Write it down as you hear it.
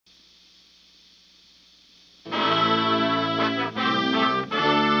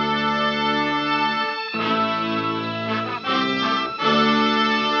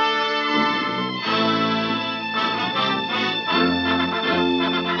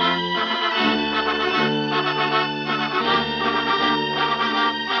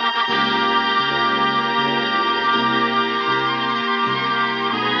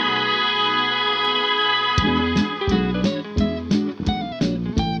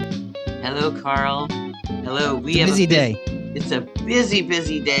Hello, Carl. Hello. We It's a have a busy day. It's a busy,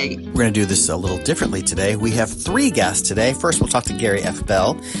 busy day. We're going to do this a little differently today. We have three guests today. First, we'll talk to Gary F.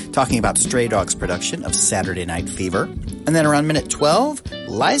 Bell, talking about Stray Dogs' production of Saturday Night Fever. And then around minute 12,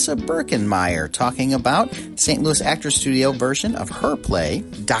 Liza Birkenmeier, talking about St. Louis Actors Studio version of her play,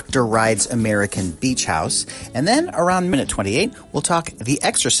 Dr. Ride's American Beach House. And then around minute 28, we'll talk The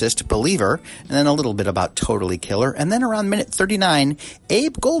Exorcist Believer, and then a little bit about Totally Killer. And then around minute 39,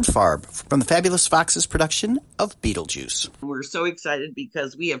 Abe Goldfarb from the Fabulous Foxes production of Beetlejuice. We're so excited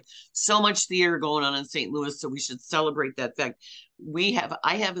because we have so much theater going on in St. Louis, so we should celebrate that fact.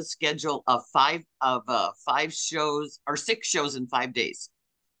 I have a schedule of five shows or six shows in 5 days.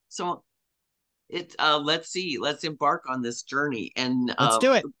 So let's embark on this journey. And Let's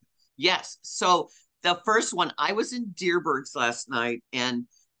do it. yes. So the first one, I was in Deerbergs last night, and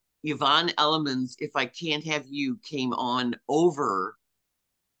Yvonne Elliman's If I Can't Have You came on over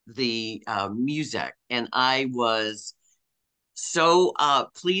the music, and I was so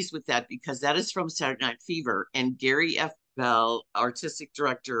pleased with that because that is from Saturday Night Fever, and Gary F. Bell, artistic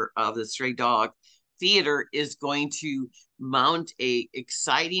director of the Stray Dog Theater, is going to mount a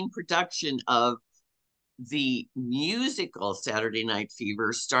exciting production of the musical Saturday Night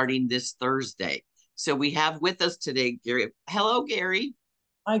Fever starting this Thursday. So we have with us today Gary. Hello, Gary.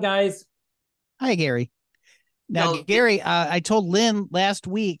 Hi, guys. Hi, Gary. Now, No, Gary, I told Lynn last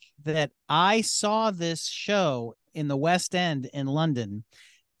week that I saw this show in the West End in London,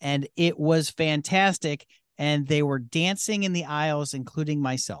 and it was fantastic. And they were dancing in the aisles, including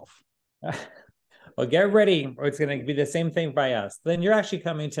myself. Well, get ready, or it's going to be the same thing by us. Then you're actually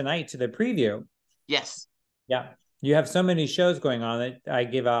coming tonight to the preview. yes. Yeah. You have so many shows going on that I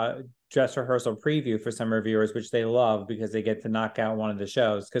give a dress rehearsal preview for some reviewers, which they love because they get to knock out one of the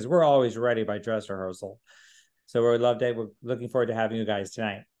shows because we're always ready by dress rehearsal. So we're looking forward to having you guys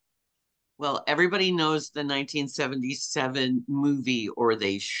tonight. Well, everybody knows the 1977 movie, or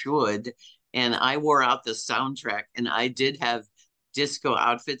they should. And I wore out the soundtrack, and I did have disco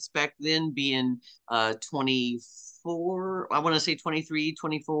outfits back then, being 24, I want to say 23,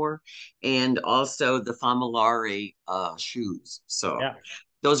 24, and also the Famolari shoes. So Yeah.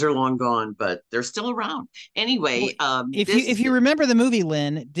 those are long gone, but they're still around. Anyway, If you remember the movie,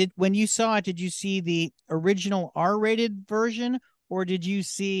 Lynn, when you saw it, did you see the original R-rated version, or did you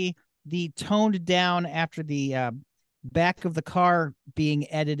see the toned down after the back of the car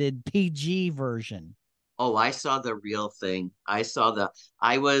being edited PG version? Oh, I saw the real thing. I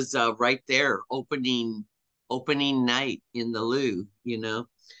was right there opening night in the Lou.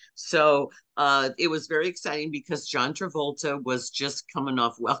 So it was very exciting because John Travolta was just coming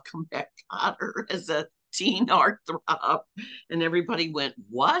off Welcome Back, Kotter as a teen heartthrob, and everybody went,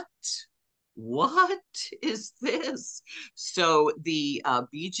 "What? What is this?" So the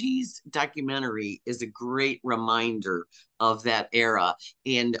Bee Gees documentary is a great reminder of that era.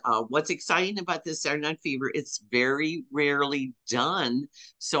 And what's exciting about this Saturday Night Fever, it's very rarely done.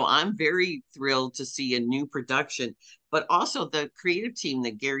 So I'm very thrilled to see a new production, but also the creative team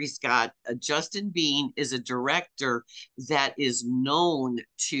that Gary's got. Justin Bean is a director that is known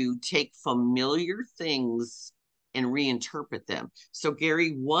to take familiar things and reinterpret them. So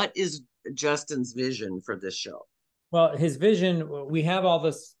Gary, what is Justin's vision for this show? Well, his vision, we have all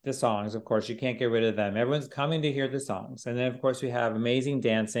the songs, of course, you can't get rid of them. Everyone's coming to hear the songs. And then, of course, we have amazing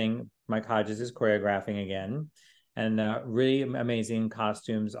dancing. Mike Hodges is choreographing again. And really amazing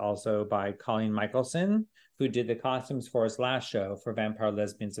costumes also by Colleen Michelson, who did the costumes for us last show for Vampire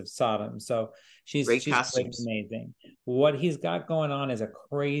Lesbians of Sodom. So she's amazing. What he's got going on is a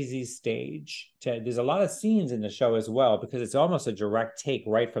crazy stage. There's a lot of scenes in the show as well, because it's almost a direct take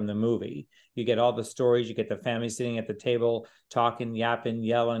right from the movie. You get all the stories, you get the family sitting at the table, talking, yapping,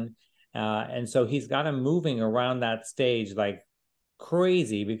 yelling. And so he's got them moving around that stage like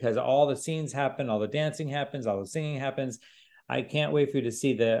crazy because all the scenes happen, all the dancing happens, all the singing happens. I can't wait for you to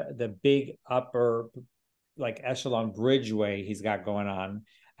see the big upper like echelon bridgeway he's got going on.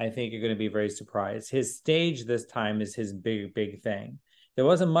 I think you're going to be very surprised. His stage this time is his big thing. There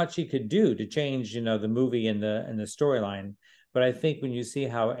wasn't much he could do to change, the movie and the storyline. But I think when you see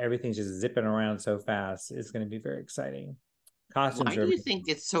how everything's just zipping around so fast, it's going to be very exciting. Why do you think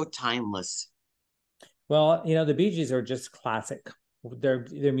it's so timeless? Well, the Bee Gees are just classic.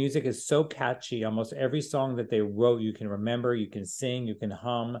 Their music is so catchy. Almost every song that they wrote, you can remember, you can sing, you can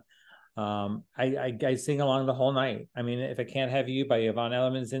hum. I sing along the whole night. I mean, If I Can't Have You by Yvonne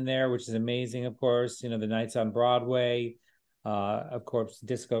Elliman's in there, which is amazing, of course. The Nights on Broadway, of course,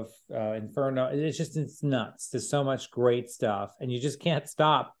 Disco Inferno. It's nuts. There's so much great stuff, and you just can't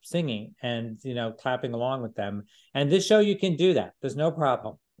stop singing and clapping along with them. And this show, you can do that. There's no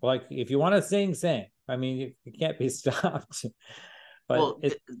problem. Like, if you want to sing, sing. I mean, you can't be stopped. But Well,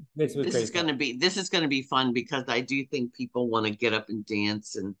 this was great fun. this is gonna be fun because I do think people want to get up and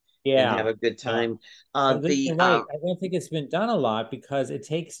dance and Yeah. have a good Yeah. time. You're right. I don't think it's been done a lot because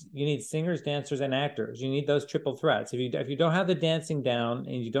you need singers, dancers, and actors. You need those triple threats. If you don't have the dancing down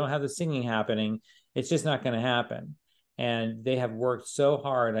and you don't have the singing happening, it's just not going to happen. And they have worked so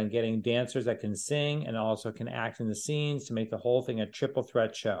hard on getting dancers that can sing and also can act in the scenes to make the whole thing a triple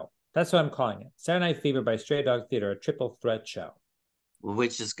threat show. That's what I'm calling it. Saturday Night Fever by Stray Dog Theater, a triple threat show.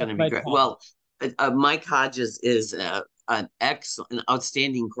 which is going That's to be my great. title. Well, Mike Hodges is an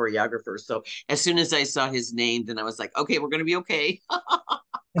outstanding choreographer. So as soon as I saw his name, then I was like, okay, we're going to be okay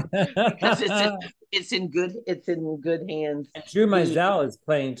because it's in good hands. And Drew The Mizell is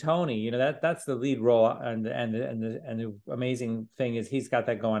playing Tony. You know, that's the lead role, and the amazing thing is he's got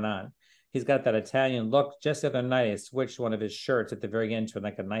that going on. He's got that Italian look. Just the other night, I switched one of his shirts at the very end to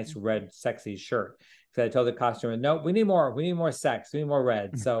like a nice red, sexy shirt. Because I told the costumer, no, we need more sex, we need more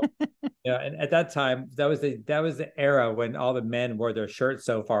red. So, you know, and at that time, that was the era when all the men wore their shirts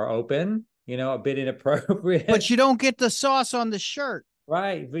so far open. You know, a bit inappropriate. But you don't get the sauce on the shirt.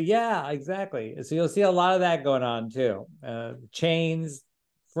 Right. But yeah, exactly. So you'll see a lot of that going on too. Chains,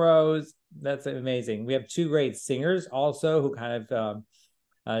 froze. That's amazing. We have two great singers also who kind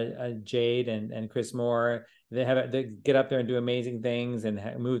of Jade and Chris Moore. They get up there and do amazing things and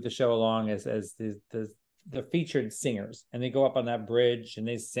move the show along as the featured singers. And they go up on that bridge and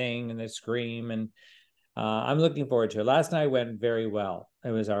they sing and they scream. And I'm looking forward to it. Last night went very well. It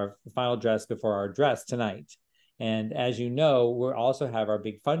was our final dress before our dress tonight. And as you know, we also have our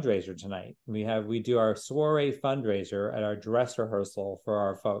big fundraiser tonight. We do our soiree fundraiser at our dress rehearsal for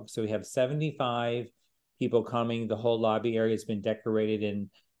our folks. So we have 75 people coming. The whole lobby area has been decorated in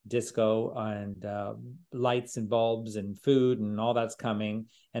disco and lights and bulbs and food and all that's coming.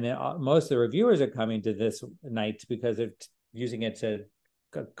 And then most of the reviewers are coming to this night because they're using it to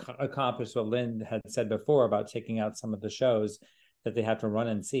accomplish what Lynn had said before about taking out some of the shows that they have to run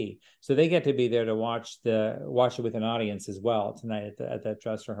and see. So they get to be there to watch it with an audience as well tonight at that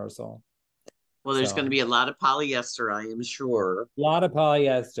dress rehearsal. Well, there's going to be a lot of polyester, I am sure. A lot of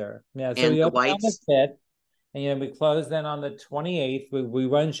polyester. Yeah. So we open on the 5th, and we close then on the 28th. We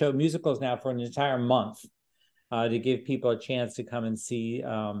run show musicals now for an entire month to give people a chance to come and see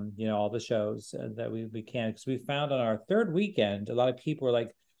all the shows that we can. Because we found on our third weekend, a lot of people were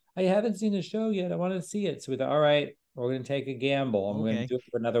like, I haven't seen the show yet. I want to see it. So we thought, all right, we're going to take a gamble and we're going to do it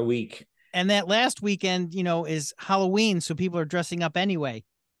for another week. And that last weekend, is Halloween, so people are dressing up anyway.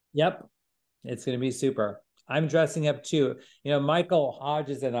 Yep. It's going to be super. I'm dressing up too. Michael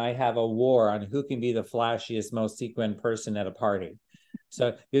Hodges and I have a war on who can be the flashiest, most sequined person at a party.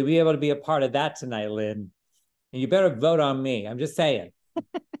 So you'll be able to be a part of that tonight, Lynn. And you better vote on me. I'm just saying.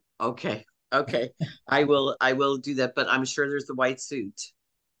 Okay. I will do that, but I'm sure there's the white suit.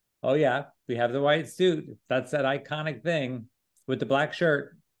 Oh yeah, we have the white suit. That's that iconic thing with the black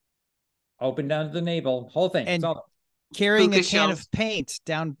shirt, open down to the navel, whole thing. And carrying a can of paint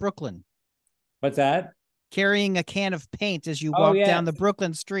down Brooklyn. What's that? Carrying a can of paint as you walk down the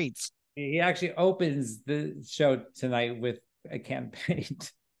Brooklyn streets. He actually opens the show tonight with a can of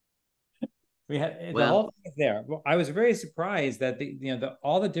paint. We had the whole thing is there. I was very surprised that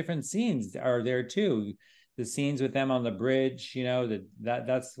all the different scenes are there too. The scenes with them on the bridge,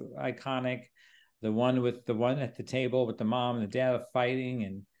 that's iconic. The one at the table with the mom and the dad fighting,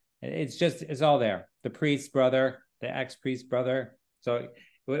 and it's all there. The priest brother, the ex-priest brother. So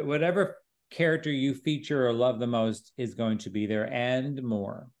whatever character you feature or love the most is going to be there and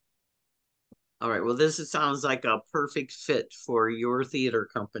more. All right. Well, this sounds like a perfect fit for your theater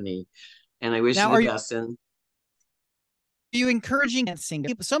company, and I wish you the best. And are you encouraging dancing?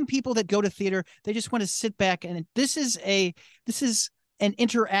 Some people that go to theater, they just want to sit back, and this is an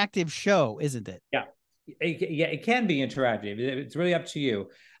interactive show, isn't it? Yeah. It can be interactive. It's really up to you.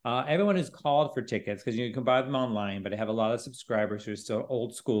 Everyone is called for tickets because you can buy them online, but I have a lot of subscribers who are still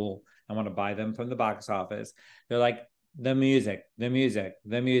old school. I want to buy them from the box office. They're like, the music.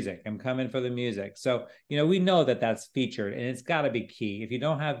 I'm coming for the music. So, we know that that's featured, and it's got to be key. If you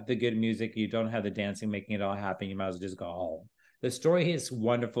don't have the good music, you don't have the dancing making it all happen, you might as well just go home. The story is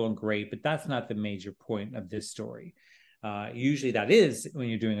wonderful and great, but that's not the major point of this story. Usually that is when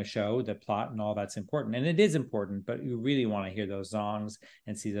you're doing a show, the plot and all that's important. And it is important, but you really want to hear those songs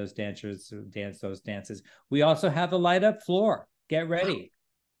and see those dancers dance those dances. We also have the light up floor. Get ready.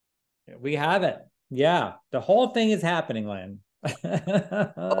 We have it. Yeah. The whole thing is happening, Lynn.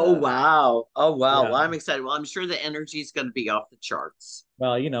 Oh, wow. Yeah. Well, I'm excited. Well, I'm sure the energy is going to be off the charts.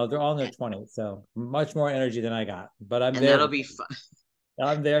 Well, they're all in their 20s, so much more energy than I got, but I'm and there. That'll be fun.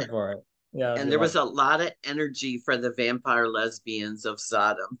 I'm there for it. Yeah, And there was a lot of energy for the vampire lesbians of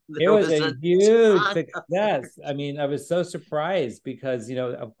Sodom. it There was was a a huge ton of success. I mean, I was so surprised because,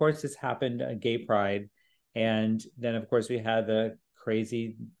 of course, this happened at Gay Pride. And then, of course, we had the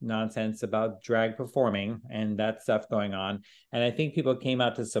crazy nonsense about drag performing and that stuff going on. And I think people came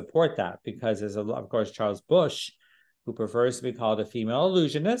out to support that because there's, of course, Charles Bush, who prefers to be called a female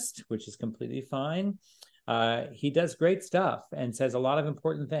illusionist, which is completely fine. He does great stuff and says a lot of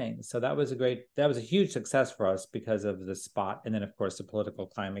important things. So that was a huge success for us because of the spot. And then, of course, the political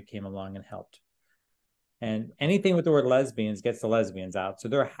climate came along and helped. And anything with the word lesbians gets the lesbians out. So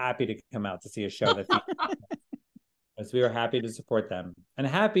they're happy to come out to see a show that so we were happy to support them and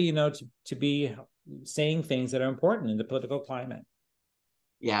happy, to be saying things that are important in the political climate.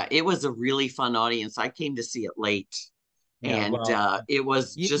 Yeah, it was a really fun audience. I came to see it late. Yeah, And well, it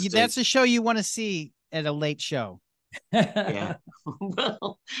was just that's a show you want to see at a late show. yeah.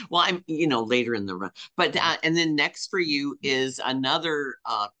 well, I'm later in the run, but and then next for you is another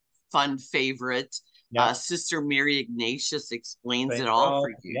fun favorite. Yep. Sister Mary Ignatius explains Thank it all God.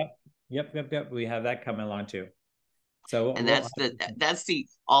 for you. Yep. We have that coming along too. So And that's the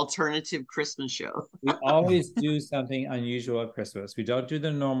alternative Christmas show. We always do something unusual at Christmas. We don't do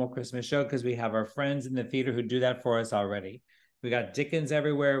the normal Christmas show because we have our friends in the theater who do that for us already. We got Dickens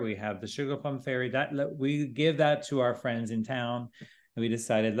everywhere. We have the Sugar Plum Fairy. That we give that to our friends in town, and we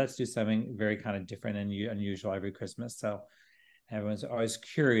decided let's do something very kind of different and unusual every Christmas. So everyone's always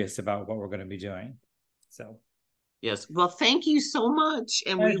curious about what we're going to be doing. So yes, well, thank you so much,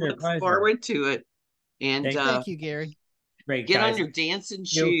 and we look forward to it. And thank you, Gary. Great, get guys. on your dancing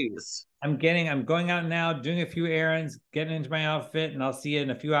shoes. I'm going out now, doing a few errands, getting into my outfit, and I'll see you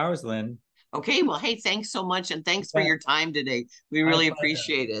in a few hours, Lynn. Okay, well, hey, thanks so much, and thanks for your time today. We really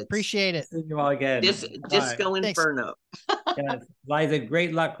appreciate it. Appreciate it. See you all again. Disco Inferno. Yes. Liza,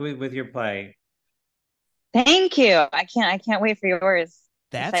 great luck with your play. Thank you. I can't wait for yours.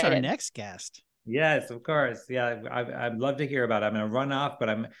 That's Excited. our next guest. Yes, of course. Yeah, I'd love to hear about it. I'm going to run off,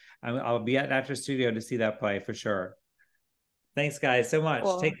 but I'll be at Actor Studio to see that play for sure. Thanks, guys, so much.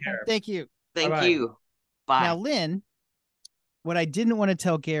 Cool. Take care. Thank you. Thank you. Bye. Now, Lynn, what I didn't want to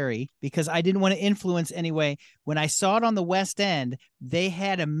tell Gary, because I didn't want to influence anyway, when I saw it on the West End, they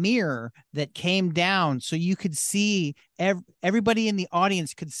had a mirror that came down so you could see, everybody in the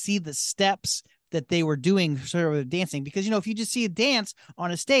audience could see the steps that they were doing sort of dancing. Because, if you just see a dance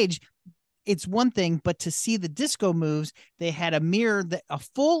on a stage, it's one thing, but to see the disco moves, they had a mirror, a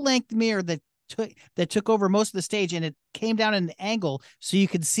full-length mirror that took over most of the stage, and it came down at an angle so you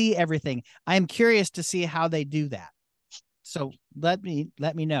could see everything. I'm curious to see how they do that. So let me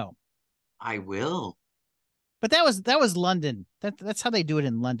know. I will. But that was London. That's how they do it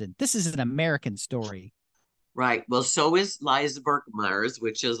in London. This is an American story. Right. Well, so is Liza Birkenmeyer's,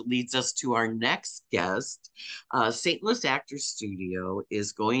 which leads us to our next guest. St. Louis Actors Studio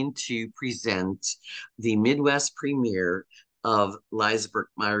is going to present the Midwest premiere of Liza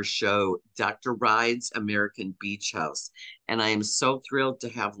Birkenmeyer's show, Dr. Ride's American Beach House. And I am so thrilled to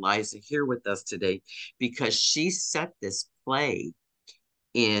have Liza here with us today because she set this play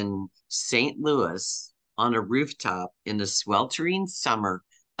in St. Louis on a rooftop in the sweltering summer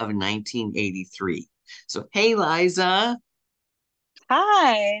of 1983. So, hey, Liza.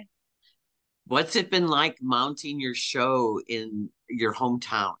 Hi. What's it been like mounting your show in your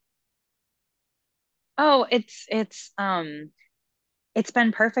hometown? Oh, it's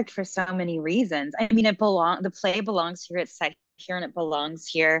been perfect for so many reasons. I mean, the play belongs here, it's set here, and it belongs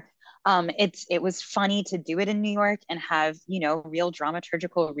here. It was funny to do it in New York and have, real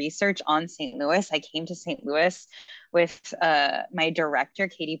dramaturgical research on St. Louis. I came to St. Louis with my director,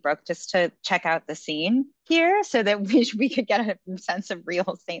 Katie Brooke, just to check out the scene here so that we could get a sense of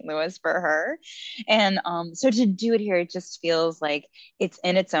real St. Louis for her. And so to do it here, it just feels like it's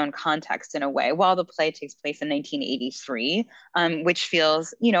in its own context in a way. While the play takes place in 1983, which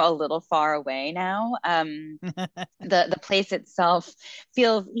feels, a little far away now, the place itself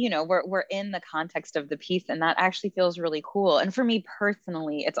feels, we're in the context of the piece, and that actually feels really cool. And for me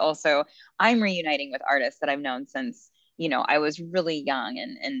personally, it's also, I'm reuniting with artists that I've known since, I was really young,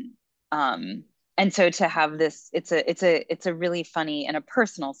 and so to have this, it's a really funny, in a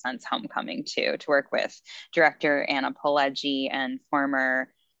personal sense, homecoming too, to work with director Anna Pileggi and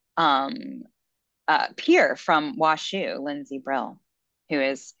former peer from WashU, Lindsay Brill, who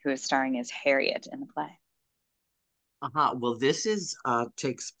is starring as Harriet in the play. Well, this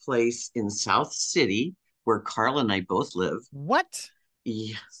takes place in South City, where Carl and I both live. What?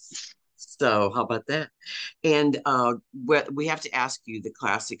 Yes. So how about that? And we have to ask you the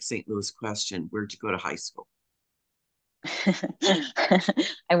classic St. Louis question. Where'd you go to high school?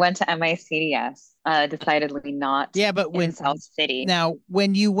 I went to MICDS, decidedly not Yeah, but in when South City. now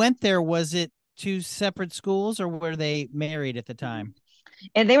when you went there, was it two separate schools or were they married at the time?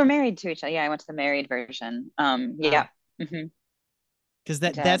 And they were married to each other. Yeah, I went to the married version. Yeah. Ah, Hmm. because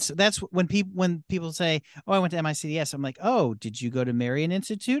I that did. that's when people say, "Oh, I went to MICDS," I'm like, "Oh, did you go to Marian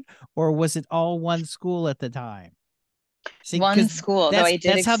Institute or was it all one school at the time?" See, One because school, though that's I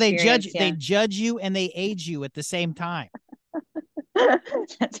did that's how they judge. experience, They yeah. judge you and they age you at the same time.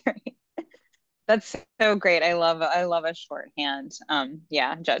 That's right. That's so great. I love a shorthand.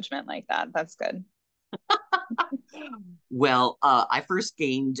 Yeah, judgment like that. That's good. Well, I first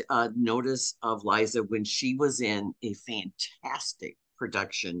gained notice of Liza when she was in a fantastic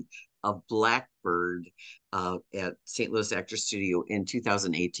production of Blackbird at St. Louis Actors Studio in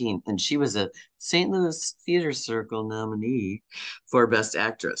 2018. And she was a St. Louis Theater Circle nominee for Best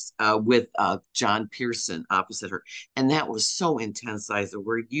Actress with John Pearson opposite her. And that was so intense, Liza,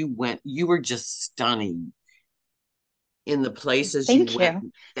 where you went, you were just stunning in the places you Thank went,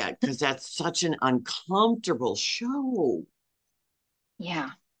 you. that because that's such an uncomfortable show. Yeah.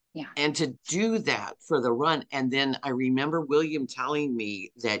 Yeah. And to do that for the run. And then I remember William telling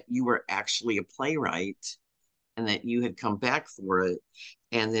me that you were actually a playwright and that you had come back for it.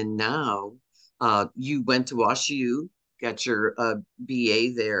 And then now you went to WashU, got your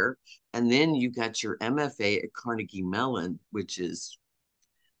BA there, and then you got your MFA at Carnegie Mellon, which is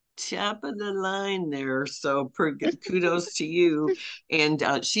top of the line there. So kudos to you. And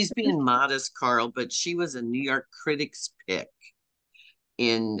she's being modest, Carl, but she was a New York Critics pick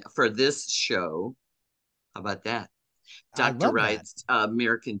in for this show. How about that? I Dr. love that. Wright's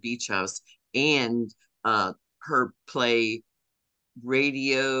American Beach House and her play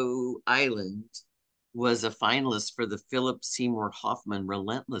Radio Island was a finalist for the Philip Seymour Hoffman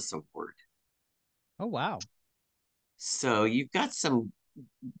Relentless Award. Oh wow. So you've got some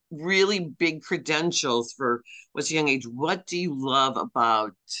really big credentials for what's a young age. What do you love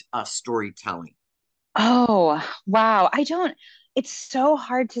about storytelling? Oh, wow. It's so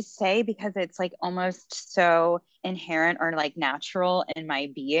hard to say because it's like almost so inherent or like natural in my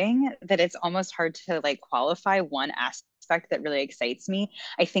being that it's almost hard to like qualify one aspect that really excites me.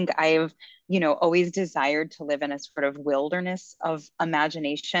 I think I've, always desired to live in a sort of wilderness of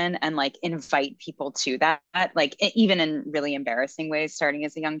imagination and like invite people to that, like even in really embarrassing ways, starting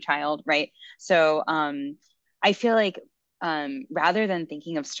as a young child, right? So, I feel like rather than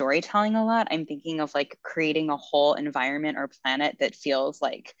thinking of storytelling a lot, I'm thinking of like creating a whole environment or planet that feels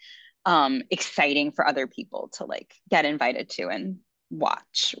like exciting for other people to like get invited to and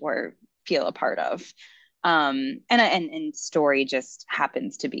watch or feel a part of. And story just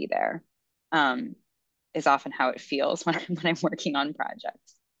happens to be there. Is often how it feels when I'm working on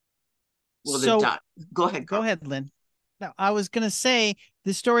projects. Well, the So dot. Go ahead, go Carl. ahead, Lynn. Now, I was going to say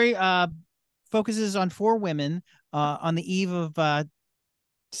the story focuses on four women on the eve of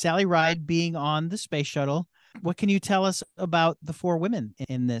Sally Ride being on the space shuttle. What can you tell us about the four women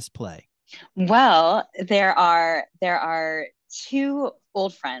in this play? Well, there are two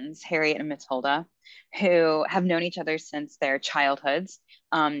old friends, Harriet and Matilda, who have known each other since their childhoods.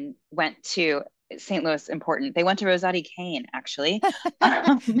 Went to St. Louis, important. They went to Rossetti Kane, actually,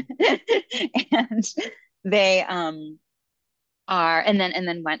 um, and they and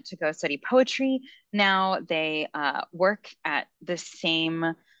then went to go study poetry. Now they work at the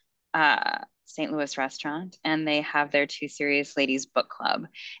same St. Louis restaurant, and they have their Two Serious Ladies book club.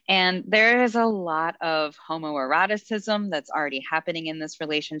 And there is a lot of homoeroticism that's already happening in this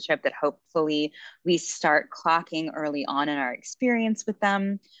relationship that hopefully we start clocking early on in our experience with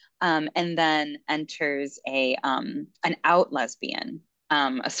them. And then enters an out lesbian,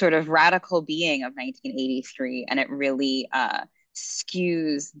 a sort of radical being of 1983, and it really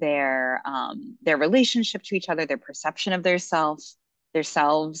skews their relationship to each other, their perception of themselves,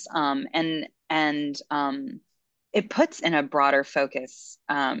 and it puts in a broader focus,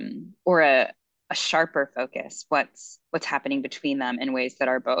 or a sharper focus what's happening between them in ways that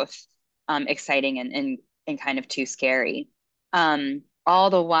are both exciting and kind of too scary.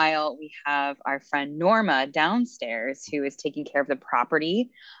 All the while, we have our friend Norma downstairs who is taking care of the property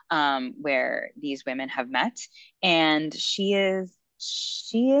where these women have met, and she is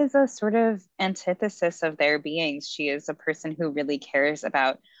a sort of antithesis of their beings. She is a person who really cares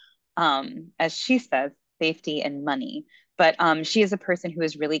about, as she says, safety and money. But she is a person who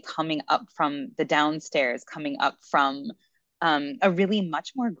is really coming up from the downstairs, coming up from a really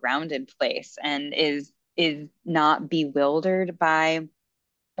much more grounded place, and is not bewildered by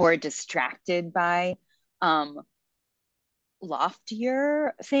or distracted by um,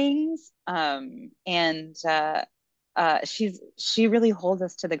 loftier things. And she really holds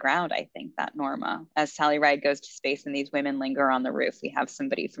us to the ground. I think that Norma, as Sally Ride goes to space and these women linger on the roof, we have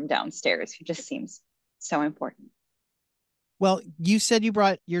somebody from downstairs who just seems so important. Well, you said you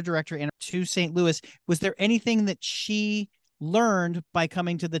brought your director Anna to St. Louis. Was there anything that she learned by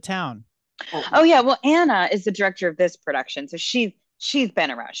coming to the town? Oh yeah, well Anna is the director of this production, so she's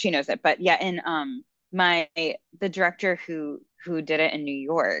been around, she knows it. But yeah, and my the director who did it in New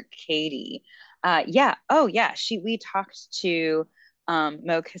York, Katie, yeah, oh yeah, she we talked to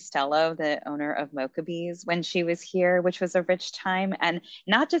Mo Costello, the owner of Mochabees, when she was here, which was a rich time, and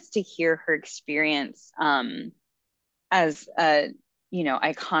not just to hear her experience as a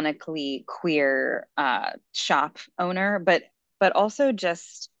iconically queer shop owner, but also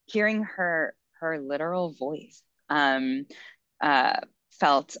just hearing her literal voice uh,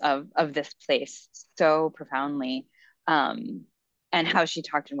 felt of this place so profoundly, and how she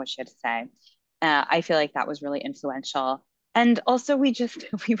talked and what she had to say. I feel like that was really influential. And also, we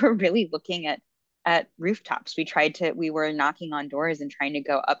were really looking at rooftops. We were knocking on doors and trying to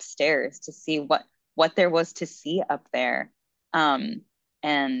go upstairs to see what there was to see up there. Um,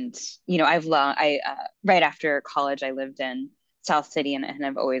 and I right after college I lived in South City, and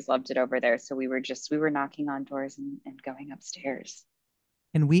I've always loved it over there. So we were knocking on doors and going upstairs.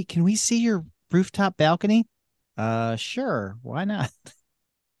 And can we see your rooftop balcony? Sure. Why not?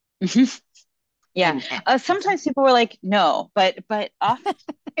 Yeah. And Sometimes people were like, no, but often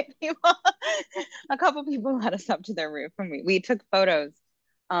people, a couple people let us up to their roof, and we took photos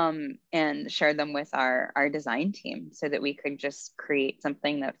and shared them with our design team so that we could just create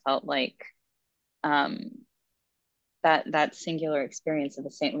something that felt like um that singular experience of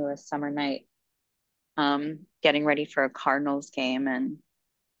a St. Louis summer night, getting ready for a Cardinals game and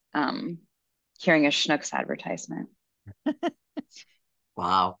um hearing a Schnucks advertisement.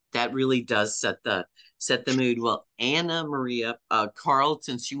 wow, that really does set the mood. Well, Anna Maria Carl,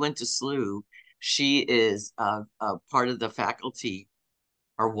 since she went to SLU, she is part of the faculty,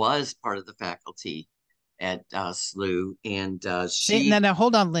 or was part of the faculty at SLU, and Now,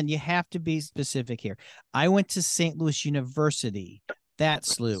 hold on, Lynn. You have to be specific here. I went to St. Louis University. That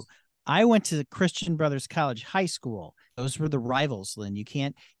SLU. I went to Christian Brothers College High School. Those were the rivals, Lynn. You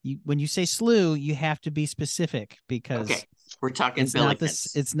can't. When you say SLU, you have to be specific because okay, we're talking it's not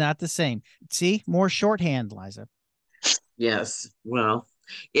Billikens. It's not the same. See, more shorthand, Liza. Yes, well,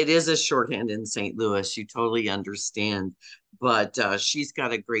 it is a shorthand in St. Louis. You totally understand. But she's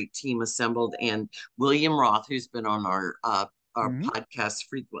got a great team assembled. And William Roth, who's been on our Mhm. podcast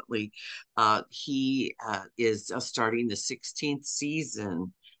frequently, he is starting the 16th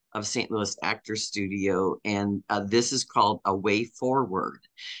season of St. Louis Actor Studio. And this is called A Way Forward.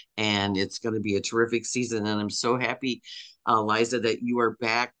 And it's going to be a terrific season. And I'm so happy, Liza, that you are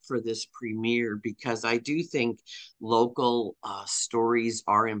back for this premiere, because I do think local stories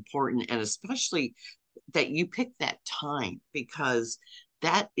are important, and especially that you pick that time, because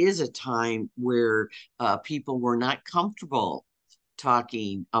that is a time where people were not comfortable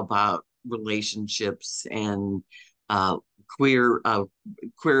talking about relationships and uh, queer uh,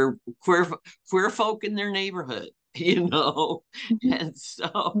 queer queer queer folk in their neighborhood, and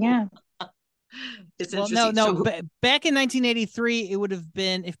so Yeah. it's Well, no, interesting. no. So Back in 1983, it would have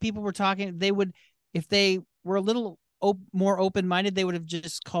been, if people were talking, if they were a little more open-minded, they would have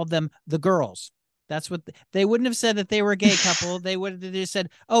just called them the girls. That's what they wouldn't have said that they were a gay couple. They would have just said,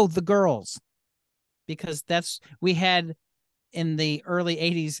 "Oh, the girls," because we had in the early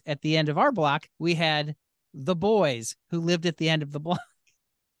 80s at the end of our block, we had the boys who lived at the end of the block.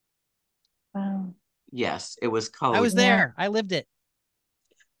 Wow. yes, it was I code. was Yeah. there. I lived it.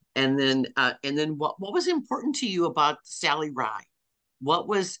 And then what was important to you about Sally Ride? What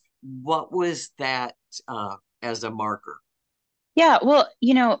was that as a marker? Yeah. Well,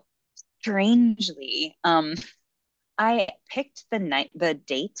 strangely, I picked the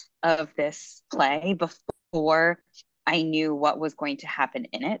date of this play before I knew what was going to happen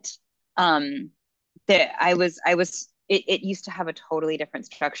in it. Um, that it used to have a totally different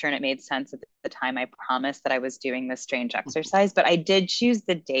structure, and it made sense at the time. I promised that I was doing this strange exercise, but I did choose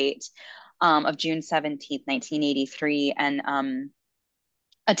the date of June 17th, 1983, and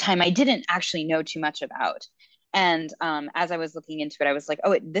a time I didn't actually know too much about. And as I was looking into it, I was like,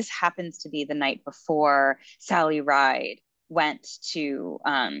 oh, this happens to be the night before Sally Ride went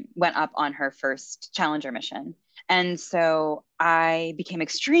up on her first Challenger mission. And so I became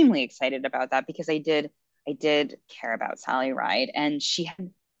extremely excited about that, because I did care about Sally Ride, and she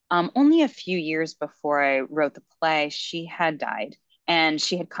had only a few years before I wrote the play, she had died, and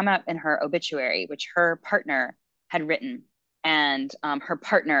she had come out in her obituary, which her partner had written. and her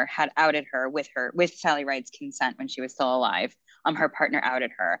partner had outed her with Sally Ride's consent when she was still alive. Her partner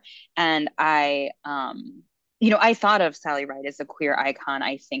outed her, and I thought of Sally Ride as a queer icon,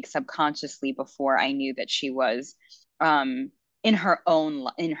 I think subconsciously before I knew that she was in her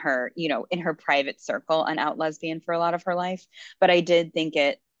private circle an out lesbian for a lot of her life. But I did think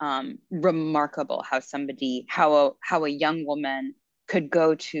it remarkable how a young woman could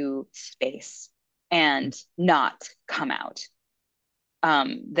go to space and not come out.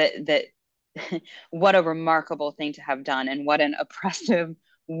 That what a remarkable thing to have done, and what an oppressive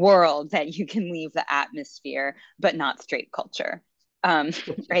world that you can leave the atmosphere but not straight culture.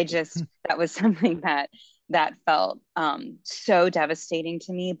 That was something that felt so devastating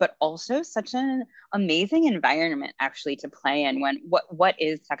to me, but also such an amazing environment actually to play in. When what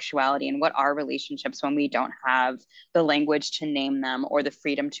is sexuality and what are relationships when we don't have the language to name them or the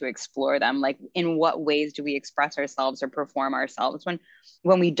freedom to explore them? Like, in what ways do we express ourselves or perform ourselves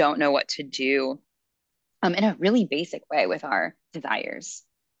when we don't know what to do in a really basic way with our desires?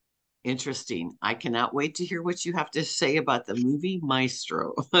 Interesting. I cannot wait to hear what you have to say about the movie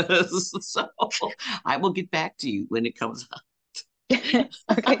Maestro. So I will get back to you when it comes Okay,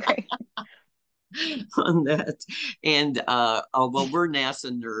 great. on that. And well, we're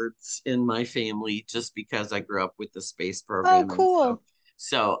NASA nerds in my family just because I grew up with the space Oh, program, and cool.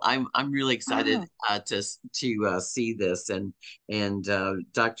 so I'm really excited Wow. to see this, and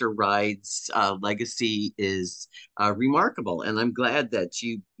Dr. Ride's legacy is remarkable, and I'm glad that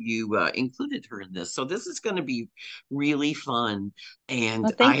you included her in this. So this is going to be really fun, and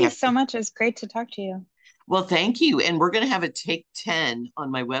Well, I thank you have so much. It's great to talk to you. well, thank you. And we're going to have a take 10 on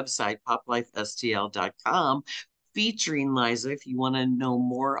my website, poplifestl.com, featuring Liza if you want to know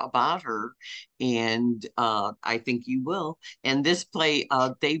more about her. And I think you will. And this play,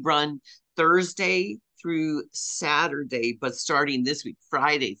 they run Thursday through Saturday, but starting this week,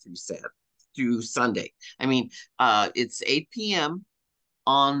 Friday through Sunday. I mean, it's 8 p.m.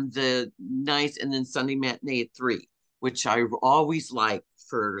 on the nights, and then Sunday matinee at 3, which I always like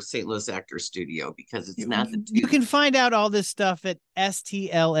for St. Louis Actor Studio because it's not the You two can find out all this stuff at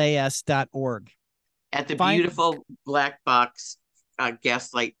stlas.org. at the Find beautiful Black Box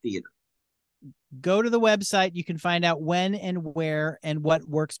Gaslight Theater. Go to the website. You can find out when and where and what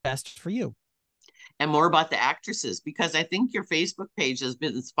works best for you. And more about the actresses, because I think your Facebook page has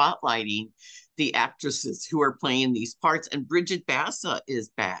been spotlighting the actresses who are playing these parts, and Bridget Bassa is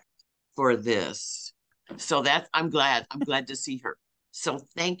back for this. So I'm glad to see her. So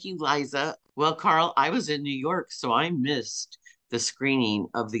thank you, Liza. Well, Carl, I was in New York, so I missed the screening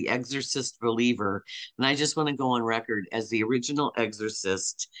of The Exorcist Believer. And I just want to go on record as the original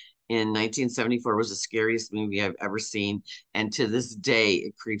Exorcist in 1974 was the scariest movie I've ever seen. And to this day,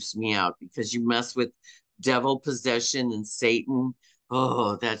 it creeps me out because you mess with devil possession and Satan.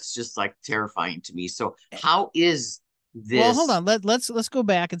 Oh, that's just like terrifying to me. So how is this? Well, hold on. Let's go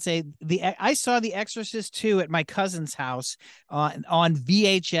back and say I saw The Exorcist 2 at my cousin's house on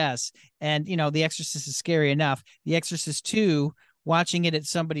VHS, and The Exorcist is scary enough. The Exorcist 2, watching it at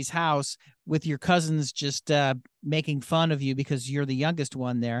somebody's house with your cousins just making fun of you because you're the youngest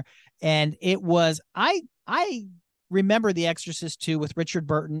one there, and it was I remember The Exorcist 2 with Richard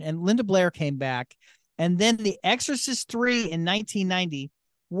Burton, and Linda Blair came back, and then The Exorcist 3 in 1990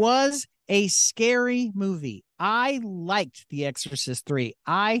 was a scary movie. I liked The Exorcist 3.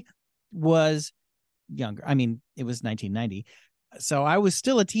 I was younger. I mean, it was 1990. So I was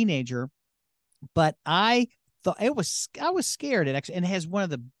still a teenager, but I thought I was scared. It actually, and it has one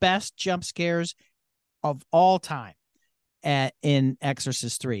of the best jump scares of all time in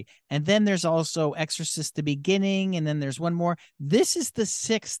Exorcist 3. And then there's also Exorcist the Beginning, and then there's one more. This is the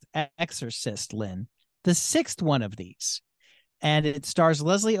 6th Exorcist, Lynn. The 6th one of these. And it stars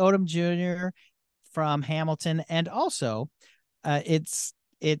Leslie Odom Jr. from Hamilton, and also it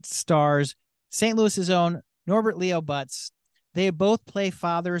stars St. Louis's own Norbert Leo Butz. They both play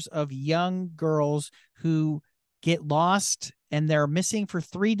fathers of young girls who get lost, and they're missing for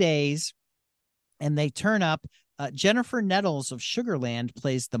 3 days, and they turn up. Jennifer Nettles of Sugarland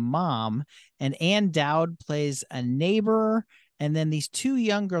plays the mom, and Ann Dowd plays a neighbor. And then these 2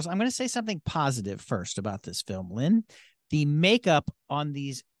 young girls. I'm going to say something positive first about this film, Lynn. The makeup on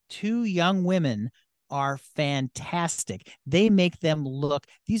these 2 young women are fantastic. They make them look,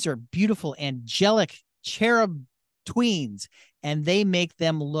 these are beautiful, angelic cherub tweens, and they make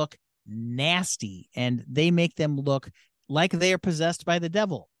them look nasty, and they make them look like they are possessed by the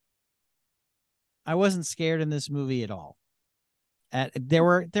devil. I wasn't scared in this movie at all. There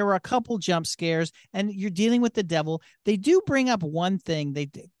were a couple jump scares, and you're dealing with the devil. They do bring up one thing.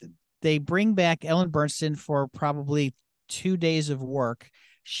 They bring back Ellen Bernstein for probably 2 days of work.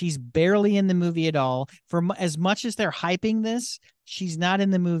 She's barely in the movie at all. For as much as they're hyping this, she's not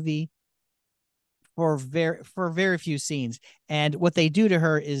in the movie for very few scenes. And what they do to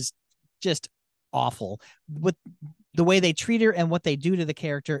her is just awful. With the way they treat her and what they do to the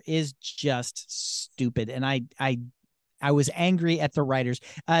character is just stupid. And I was angry at the writers.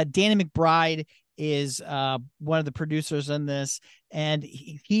 Danny McBride is one of the producers on this, and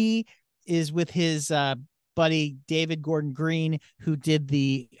he is with his buddy David Gordon Green, who did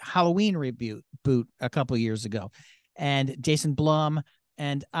the Halloween reboot a couple years ago, and Jason Blum.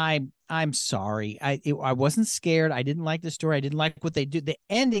 And I'm sorry, I wasn't scared. I didn't like the story. I didn't like what they do. The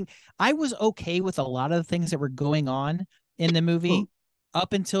ending, I was okay with a lot of the things that were going on in the movie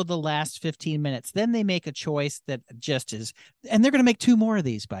up until the last 15 minutes. Then they make a choice that just is, and they're going to make 2 more of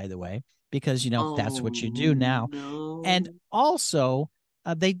these, by the way, because that's what you do now. No. And also,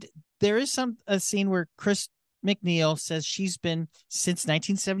 there is a scene where Chris McNeil says she's been, since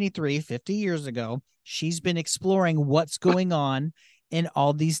 1973, 50 years ago, she's been exploring what's going on in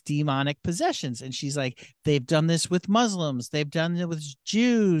all these demonic possessions. And she's like, they've done this with Muslims, they've done it with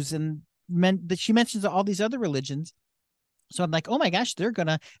Jews, and she mentions all these other religions. So I'm like, oh my gosh, they're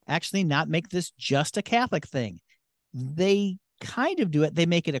gonna actually not make this just a Catholic thing. They kind of do it. They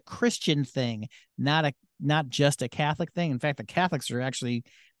make it a Christian thing, not just a Catholic thing. In fact, the Catholics are actually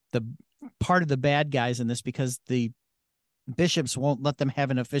the part of the bad guys in this, because the bishops won't let them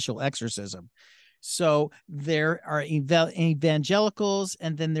have an official exorcism. So there are evangelicals,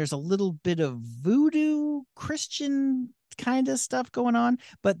 and then there's a little bit of voodoo Christian kind of stuff going on,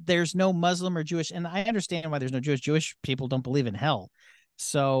 but there's no Muslim or Jewish. And I understand why there's no Jewish people don't believe in hell.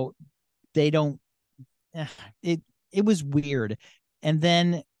 So they don't, it was weird. And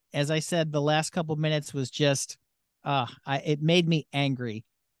then, as I said, the last couple of minutes was just, it made me angry.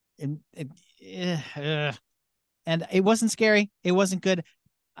 And it wasn't scary. It wasn't good.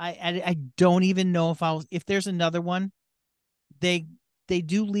 I don't even know if there's another one. They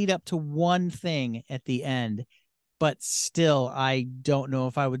do lead up to one thing at the end, but still, I don't know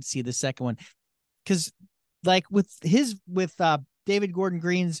if I would see the second one, because like with David Gordon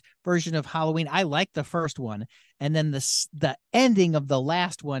Green's version of Halloween, I liked the first one, and then the ending of the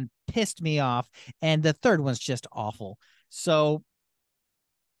last one pissed me off, and the third one's just awful. So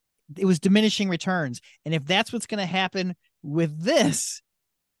it was diminishing returns, and if that's what's going to happen with this,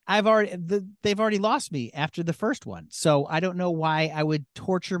 they've already lost me after the first one. So I don't know why I would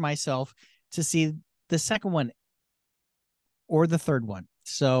torture myself to see the second one or the third one.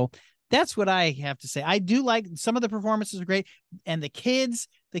 So that's what I have to say. I do like some of the performances are great, and the kids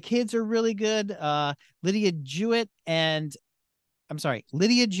are really good. Lydia Jewett and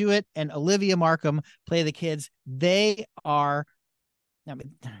Olivia Markham play the kids. They are, I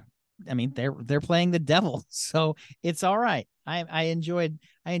mean, they're playing the devil, so it's all right. I enjoyed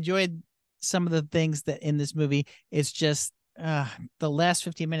some of the things that in this movie. It's just the last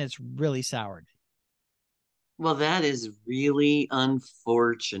 15 minutes really soured. Well, that is really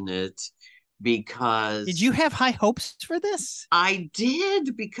unfortunate, because Did you have high hopes for this? I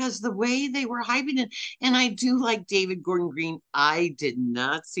did, because the way they were hyping it, and I do like David Gordon Green. I did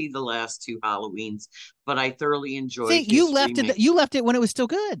not see the last 2 Halloweens, but I thoroughly enjoyed his you left remake. it. You left it when it was still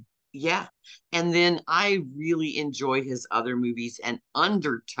good. Yeah. And then I really enjoy his other movies, and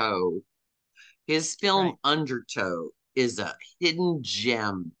Undertow, his film Right. Undertow is a hidden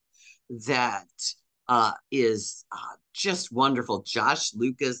gem that is just wonderful. Josh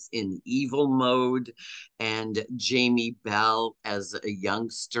Lucas in evil mode, and Jamie Bell as a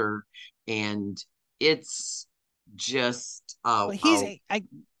youngster, and it's just fantastic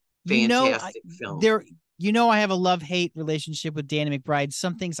film. I have a love-hate relationship with Danny McBride.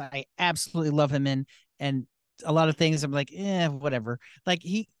 Some things I absolutely love him in, and a lot of things I'm like, whatever. Like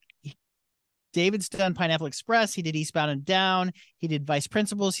David's done Pineapple Express. He did Eastbound and Down. He did Vice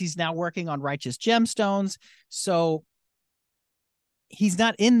Principals. He's now working on Righteous Gemstones. So he's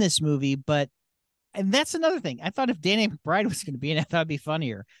not in this movie, and that's another thing. I thought if Danny McBride was going to be in it, I thought it'd be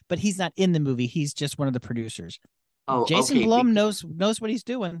funnier, but he's not in the movie. He's just one of the producers. Oh, Jason okay. Blum knows what he's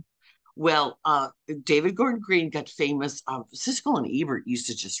doing. Well, David Gordon Green got famous. Siskel and Ebert used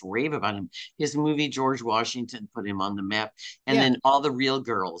to just rave about him. His movie George Washington put him on the map, and then All the Real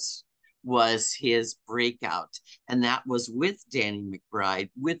Girls was his breakout, and that was with Danny McBride,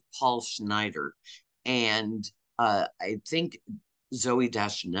 with Paul Schneider, and I think Zoe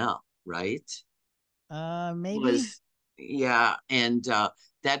Deschanel, right? Maybe. Yeah, and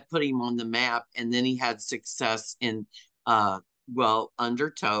that put him on the map, and then he had success in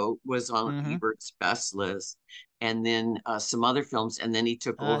Undertow was on Ebert's best list, and then some other films, and then he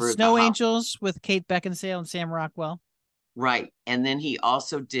took over Snow Angels with Kate Beckinsale and Sam Rockwell. Right. And then he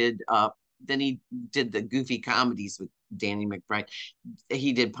also did the goofy comedies with Danny McBride.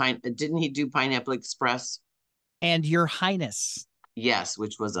 He did didn't he do Pineapple Express? And Your Highness. Yes,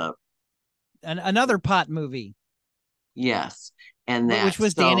 which was Another pot movie. Yes. And which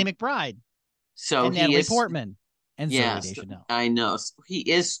was Danny McBride. So and he Natalie is Portman. And yes, Zoe Deschanel. I know. So he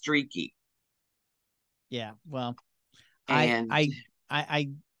is streaky. Yeah. Well, and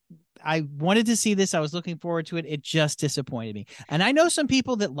I wanted to see this. I was looking forward to it. It just disappointed me. And I know some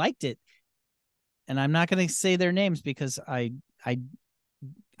people that liked it. And I'm not going to say their names because I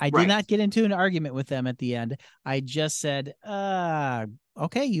did not get into an argument with them at the end. I just said,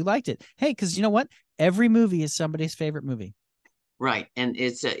 okay, you liked it. Hey, because you know what? Every movie is somebody's favorite movie. Right. And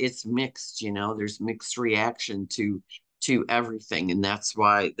it's mixed, there's mixed reaction to everything. And that's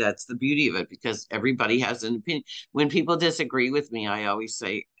the beauty of it, because everybody has an opinion. When people disagree with me, I always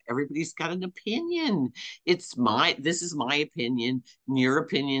say, everybody's got an opinion. This is my opinion, and your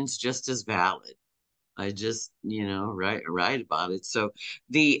opinion's just as valid. I just, write about it. So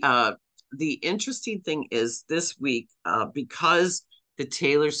the interesting thing is this week, because the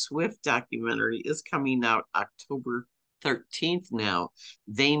Taylor Swift documentary is coming out October 13th now,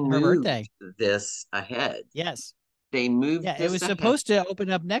 they moved this ahead. Yes. They moved this it was supposed to open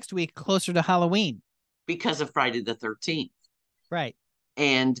up next week closer to Halloween. Because of Friday the 13th. Right.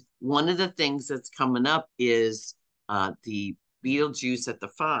 And one of the things that's coming up is the Beetlejuice at the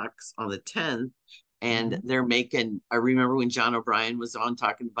Fox on the 10th. And they're I remember when John O'Brien was on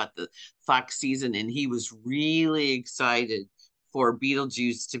talking about the Fox season, and he was really excited for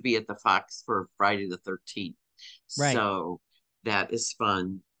Beetlejuice to be at the Fox for Friday the 13th. Right. So that is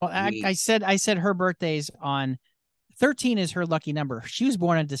fun. Well, I said her birthday's on 13 is her lucky number. She was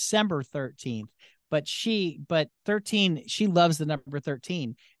born on December 13th, but 13, she loves the number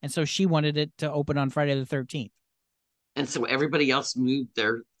 13. And so she wanted it to open on Friday the 13th. And so everybody else moved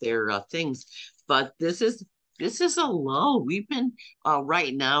their things. But this is a lull. We've been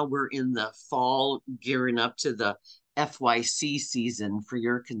right now we're in the fall, gearing up to the FYC season for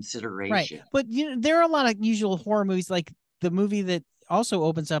your consideration. Right. But there are a lot of usual horror movies, like the movie that also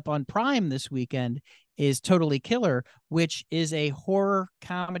opens up on Prime this weekend is Totally Killer, which is a horror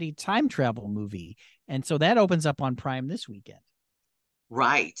comedy time travel movie. And so that opens up on Prime this weekend.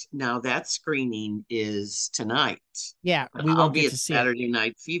 Right. Now that screening is tonight. Yeah, we won't get to see Saturday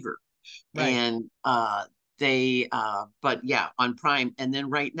Night Fever. Right. And but yeah, on Prime. And then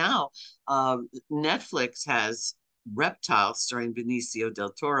right now, Netflix has Reptile starring Benicio del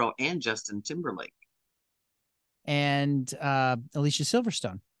Toro and Justin Timberlake. And Alicia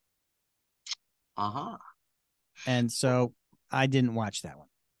Silverstone. And so I didn't watch that one.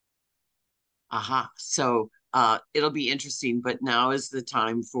 So it'll be interesting, but now is the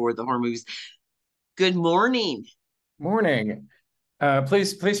time for the horror movies. Good morning. Morning.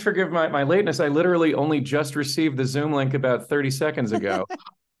 Please forgive my lateness. I literally only just received the Zoom link about 30 seconds ago.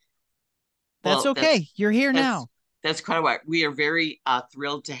 That's okay. You're here now. That's quite a while. We are very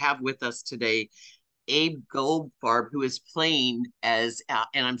thrilled to have with us today Abe Goldfarb, who is playing as,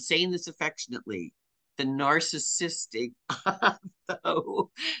 and I'm saying this affectionately, the narcissistic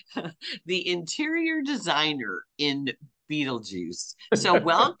Otho, the interior designer in Beetlejuice. So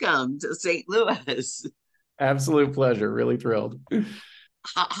welcome to St. Louis. Absolute pleasure. Really thrilled.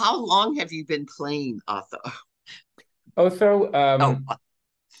 How long have you been playing Otho? Otho?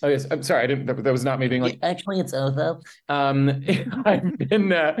 Oh yes, I'm sorry. That was not me being like. Actually, it's Otho. I've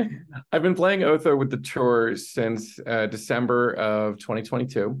been playing Otho with the tour since December of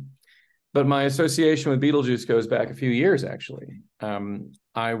 2022, but my association with Beetlejuice goes back a few years. Actually,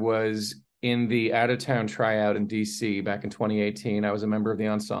 I was in the out of town tryout in DC back in 2018. I was a member of the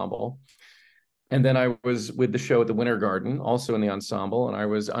ensemble. And then I was with the show at the Winter Garden, also in the ensemble, and I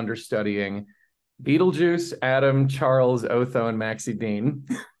was understudying Beetlejuice, Adam, Charles, Otho, and Maxie Dean.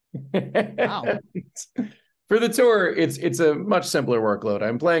 Wow. For the tour, it's a much simpler workload.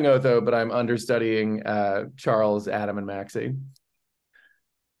 I'm playing Otho, but I'm understudying Charles, Adam, and Maxie.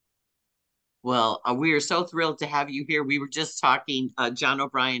 Well, we are so thrilled to have you here. We were just talking, John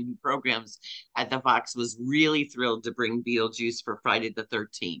O'Brien, who programs at the Fox, was really thrilled to bring Beetlejuice for Friday the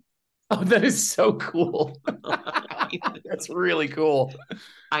 13th. Oh, that is so cool. That's really cool.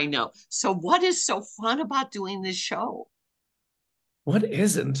 I know. So what is so fun about doing this show? What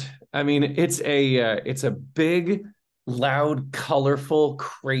isn't? I mean, it's a big, loud, colorful,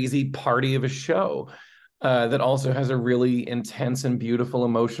 crazy party of a show that also has a really intense and beautiful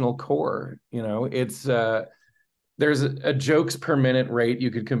emotional core. It's there's a jokes per minute rate you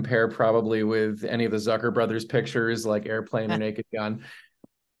could compare probably with any of the Zucker brothers pictures like Airplane or Naked Gun.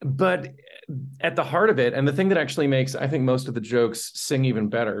 But at the heart of it, and the thing that actually makes, I think, most of the jokes sing even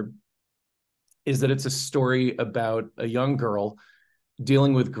better, is that it's a story about a young girl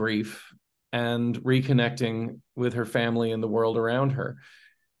dealing with grief and reconnecting with her family and the world around her.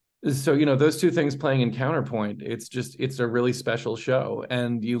 So, those two things playing in counterpoint, it's a really special show,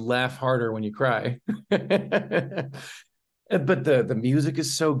 and you laugh harder when you cry. But the music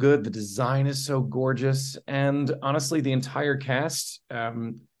is so good, the design is so gorgeous, and honestly, the entire cast.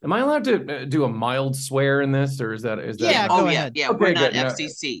 Am I allowed to do a mild swear in this, or is that? Yeah, Oh go yeah, ahead. yeah. Okay, We're not good.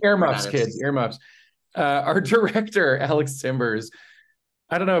 FCC. Earmuffs, kids, earmuffs. Our director, Alex Timbers,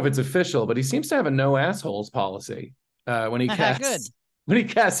 I don't know if it's official, but he seems to have a no assholes policy when he casts Good. when he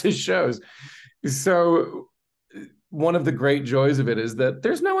casts his shows. So one of the great joys of it is that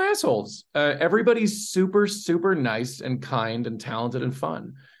there's no assholes. Everybody's super, super nice and kind and talented and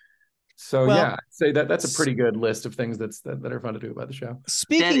fun. So Well, yeah, I'd say that's a pretty good list of things that are fun to do about the show.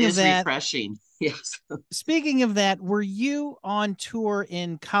 Speaking of that, refreshing. Yes. Speaking of that, were you on tour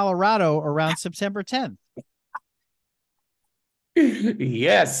in Colorado around September 10th?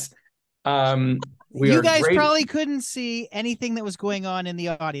 Yes. You guys probably couldn't see anything that was going on in the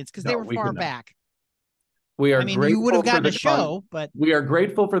audience because they were far back. We are. I mean, you would have gotten a show, but we are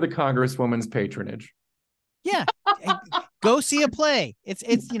grateful for the Congresswoman's patronage. Yeah, go see a play.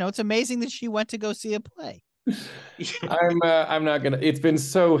 It's amazing that she went to go see a play. I'm not gonna. It's been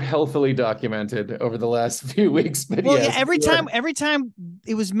so healthily documented over the last few weeks. But well, yes, yeah, every time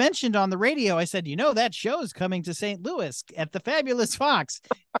it was mentioned on the radio, I said, that show's coming to St. Louis at the Fabulous Fox,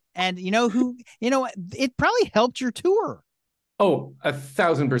 and it probably helped your tour. Oh,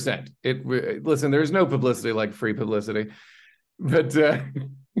 1,000%. Listen, there's no publicity like free publicity, but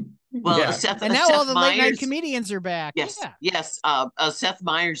well, yeah. And now all the late night comedians are back. Yes, yeah. Yes. Seth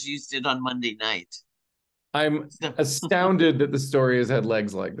Meyers used it on Monday night. I'm astounded that the story has had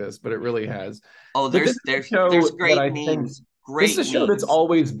legs like this, but it really has. Oh, there's great memes. This is a show that's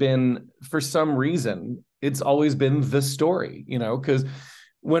always been, for some reason, it's always been the story, because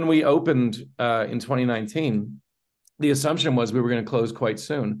when we opened in 2019, the assumption was we were going to close quite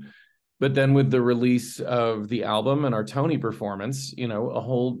soon. But then with the release of the album and our Tony performance, a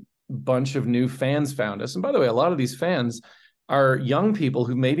whole bunch of new fans found us. And by the way, a lot of these fans are young people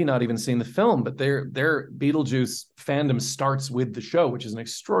who maybe not even seen the film, but their Beetlejuice fandom starts with the show, which is an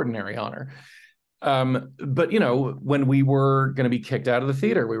extraordinary honor. But when we were going to be kicked out of the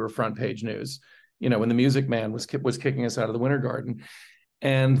theater, we were front page news. When the Music Man was kicking us out of the Winter Garden,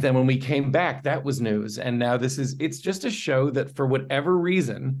 and then when we came back, that was news. And now it's just a show that, for whatever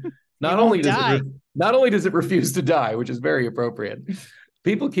reason, not only does it refuse to die, which is very appropriate,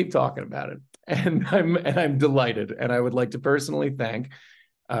 people keep talking about it. And I'm delighted. And I would like to personally thank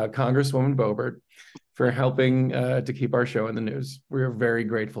Congresswoman Boebert for helping to keep our show in the news. We're very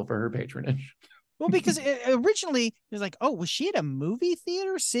grateful for her patronage. Well, because originally it was like, oh, was she at a movie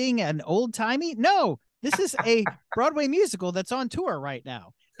theater seeing an old timey? No, this is a Broadway musical that's on tour right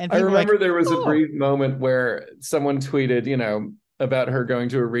now. And I remember there was a brief moment where someone tweeted, about her going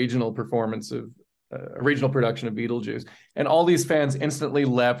to a regional performance of a regional production of Beetlejuice, and all these fans instantly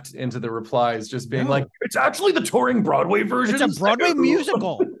leapt into the replies, just being like, "It's actually the touring Broadway version. It's a Broadway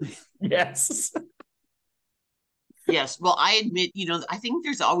musical." Yes. Yes. Well, I admit, I think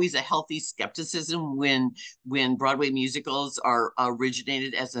there's always a healthy skepticism when Broadway musicals are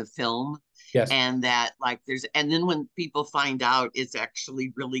originated as a film. Yes. And that and then when people find out it's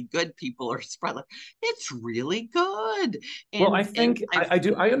actually really good, people are like, it's really good. And, well, I think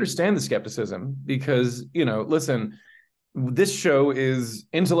I understand the skepticism because, listen, this show is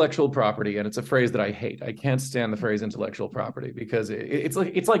intellectual property, and it's a phrase that I hate. I can't stand the phrase intellectual property because it's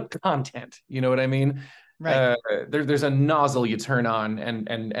like content. You know what I mean? Right. There's a nozzle you turn on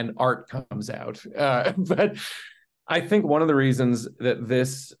and art comes out. But I think one of the reasons that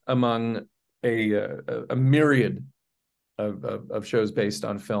this, among a myriad of shows based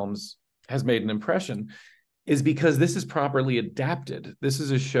on films, has made an impression, is because this is properly adapted. This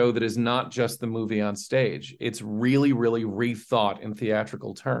is a show that is not just the movie on stage. It's really, really rethought in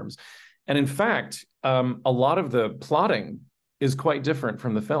theatrical terms. And in fact, a lot of the plotting is quite different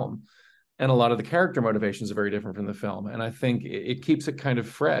from the film. And a lot of the character motivations are very different from the film. And I think it keeps it kind of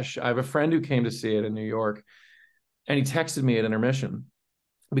fresh. I have a friend who came to see it in New York, and he texted me at intermission.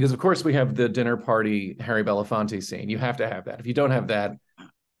 Because, of course, we have the dinner party Harry Belafonte scene. You have to have that. If you don't have that,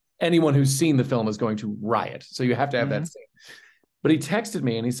 anyone who's seen the film is going to riot. So you have to have that scene. But he texted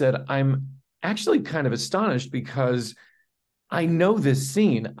me and he said, I'm actually kind of astonished because I know this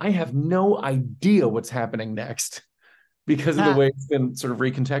scene. I have no idea what's happening next because of the way it's been sort of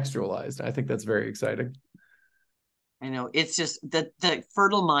recontextualized. I think that's very exciting. I know. It's just the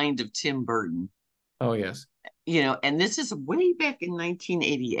fertile mind of Tim Burton. Oh, yes. And this is way back in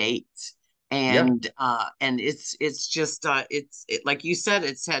 1988. Yeah. And it's just like you said,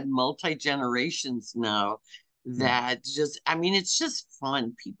 it's had multi generations now Yeah. that just, I mean, it's just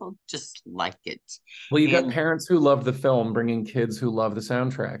fun. People just like it. Well, you've got And parents who love the film bringing kids who love the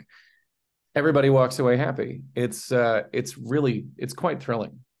soundtrack. Everybody walks away happy. It's quite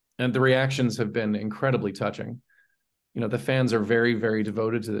thrilling. And the reactions have been incredibly touching. The fans are very, very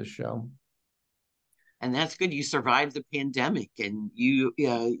devoted to this show. and that's good. You survived the pandemic, and you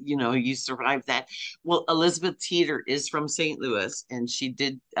survived that. Well, Elizabeth Teeter is from St. Louis, and she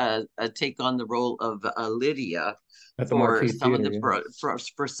did take on the role of Lydia At the for Marquee some of Theater, the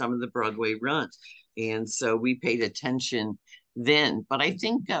for some of the Broadway run, and so we paid attention then. But I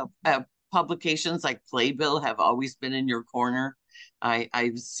think publications like Playbill have always been in your corner.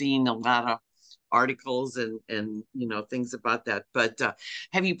 I've seen a lot of articles and things about that. But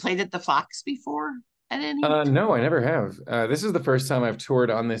have you played at the Fox before? At any No, I never have. This is the first time I've toured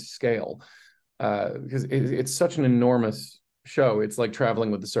on this scale, because it's such an enormous show. It's like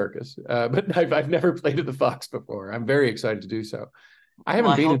traveling with the circus. But I've never played at the Fox before. I'm very excited to do so. I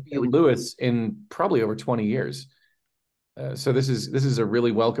haven't been in St. Louis in probably over 20 years. So this is a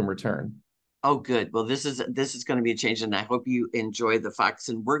really welcome return. Oh, good. Well, this is going to be a change, and I hope you enjoy the Fox.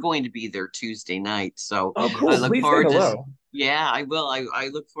 And we're going to be there Tuesday night, so Oh, cool. I look Please say forward to. hello. Yeah, I will. I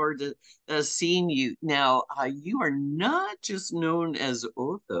look forward to seeing you. Now, you are not just known as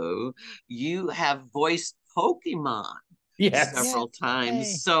Otho. You have voiced Pokemon Yes. several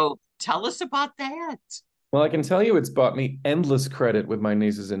times. So tell us about that. Well, I can tell you it's bought me endless credit with my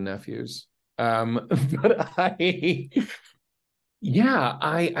nieces and nephews. But I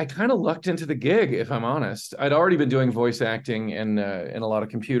kind of lucked into the gig, if I'm honest. I'd already been doing voice acting in a lot of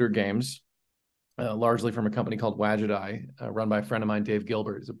computer games, largely from a company called Wadget, run by a friend of mine, Dave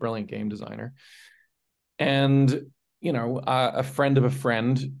Gilbert, who's a brilliant game designer. And a friend of a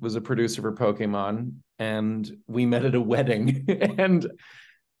friend was a producer for Pokemon, and we met at a wedding. And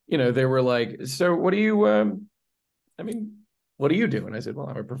they were like, "So, what do you? What do you do?" And I said, "Well,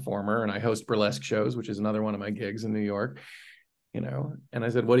 I'm a performer and I host burlesque shows, which is another one of my gigs in New York." And I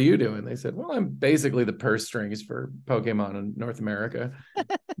said, "What do you do?" And they said, "Well, I'm basically the purse strings for Pokemon in North America."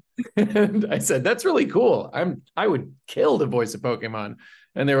 And I said, "That's really cool. I would kill the voice of Pokemon."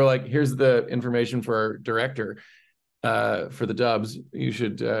 And they were like, "Here's the information for our director for the dubs. You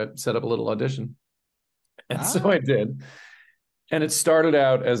should set up a little audition." And so I did. And it started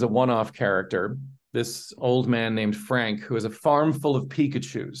out as a one-off character, this old man named Frank, who has a farm full of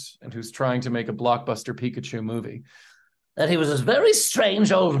Pikachus and who's trying to make a blockbuster Pikachu movie. And he was this very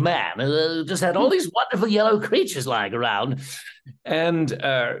strange old man who just had all these wonderful yellow creatures lying around. And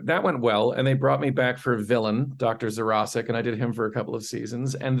that went well. And they brought me back for a villain, Dr. Zarosik, and I did him for a couple of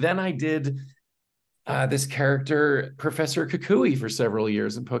seasons. And then I did this character, Professor Kukui, for several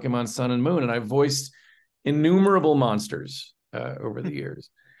years in Pokemon Sun and Moon. And I voiced innumerable monsters over the years.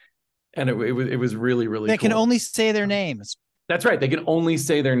 And it was really, really They cool. can only say their names. That's right. They can only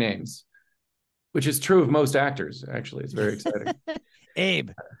say their names, which is true of most actors, actually. It's very exciting.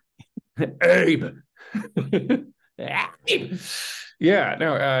 Abe. Abe. Abe. Yeah,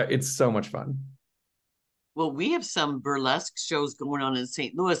 no, it's so much fun. Well, we have some burlesque shows going on in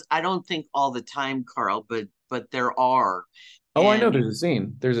St. Louis. I don't think all the time, Carl, but there are. Oh, I know there's a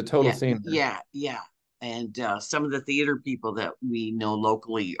scene. There's a total scene there. Yeah. And some of the theater people that we know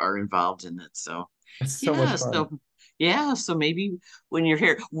locally are involved in it. So it's so much fun. So maybe when you're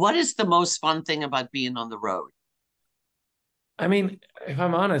here, what is the most fun thing about being on the road? I mean, if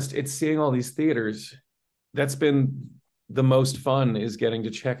I'm honest, it's seeing all these theaters. That's been the most fun, is getting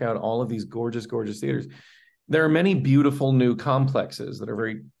to check out all of these gorgeous, gorgeous theaters. There are many beautiful new complexes that are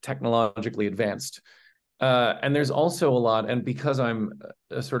very technologically advanced. And there's also a lot, and because I'm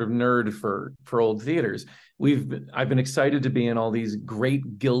a sort of nerd for old theaters, I've been excited to be in all these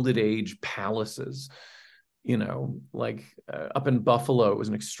great Gilded Age palaces. Like up in Buffalo, it was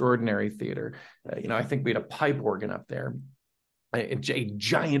an extraordinary theater. I think we had a pipe organ up there, a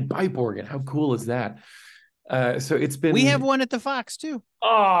giant pipe organ. How cool is that? So it's been. We have one at the Fox too.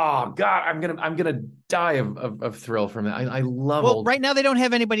 Oh God, I'm gonna die of thrill from that. I love. Well, right now they don't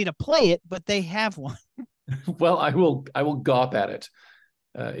have anybody to play it, but they have one. Well, I will gawp at it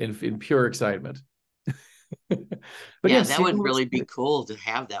in pure excitement. But yeah, that would really be cool to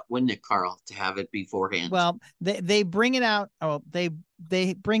have that, wouldn't it, Carl? To have it beforehand. Well, they bring it out. Oh, they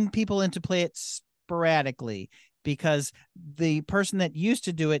bring people in to play it sporadically, because the person that used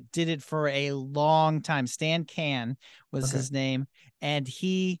to do it did it for a long time. Stan Can was his name, and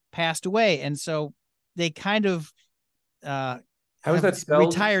he passed away. And so they kind of How is have that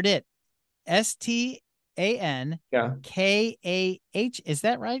spelled? retired it. STANKAH. Is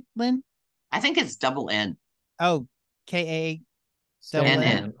that right, Lynn? I think it's double N. Oh, KA double Stan N.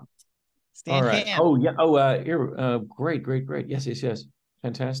 N. All right. Can. Oh yeah. Oh, here. Great. Yes.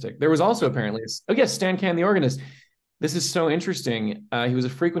 Fantastic. There was also apparently. Oh yes, Stan Can, the organist. This is so interesting. He was a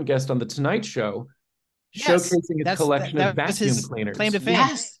frequent guest on the Tonight Show, showcasing his collection of vacuum cleaners. Claim to fame.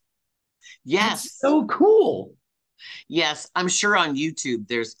 Yes. That's so cool. Yes, I'm sure on YouTube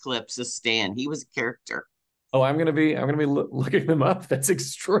there's clips of Stan. He was a character. Oh, I'm gonna be looking them up. That's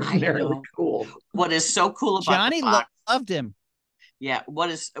extraordinarily cool. What is so cool about Johnny loved him. Yeah,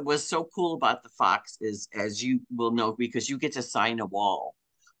 was so cool about the Fox is, as you will know, because you get to sign a wall.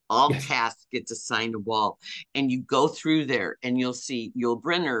 All cast get to sign a wall, and you go through there, and you'll see Yul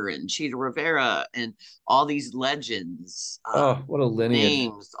Brynner and Cheetah Rivera and all these legends. What a lineage!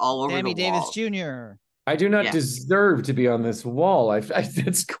 Names all over Sammy the wall. Davis Jr. I do not deserve to be on this wall.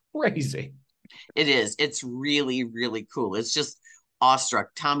 It's crazy. It is. It's really, really cool. It's just awestruck.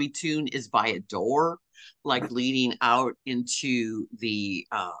 Tommy Tune is by a door, like leading out into the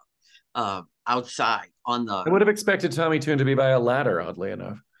outside on the. I would have expected Tommy Tune to be by a ladder, oddly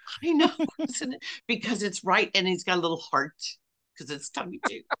enough. I know, isn't it? Because it's right, and he's got a little heart because it's Tommy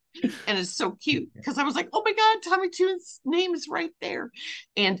Tune, and it's so cute. Because I was like, oh my God, Tommy Tune's name is right there,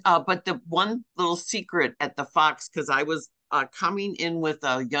 and but the one little secret at the Fox, because I was coming in with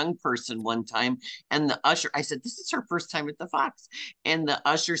a young person one time, and the usher, I said, this is her first time at the Fox, and the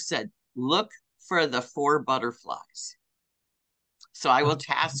usher said, look for the 4 butterflies. So I will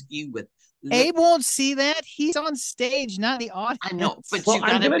task you with. Abe won't see that. He's on stage, not the audience. I know, but you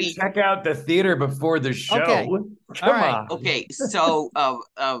gotta be check out the theater before the show. Okay. Come on. Okay, so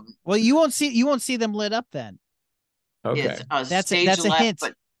well, you won't see them lit up then. Okay, that's stage a left, hint.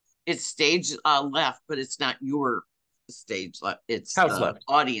 But it's stage left, but it's not your stage left. It's house left.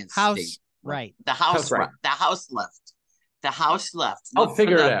 Audience house stage. Right. The house right. The house left. The house left. I'll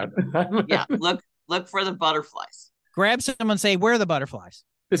figure it out. Yeah, look for the butterflies. Grab someone and say, where are the butterflies?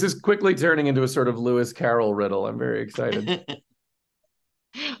 This is quickly turning into a sort of Lewis Carroll riddle. I'm very excited.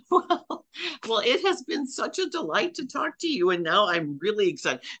 Well, it has been such a delight to talk to you, and now I'm really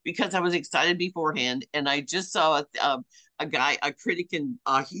excited because I was excited beforehand, and I just saw a critic in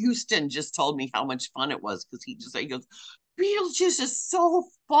Houston just told me how much fun it was because he goes, Beetlejuice is so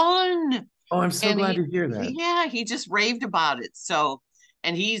fun. Oh, I'm so glad to hear that. Yeah, he just raved about it. So,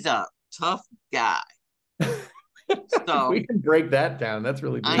 and he's a tough guy. So we can break that down. That's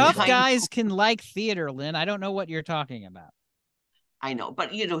really good. Tough guys can like theater, Lynn. I don't know what you're talking about. I know,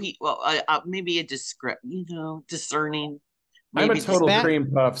 but maybe a discerning. I'm a total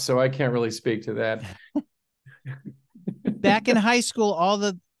cream puff, so I can't really speak to that. Back in high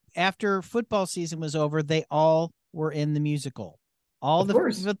school, after football season was over, they all were in the musical. All the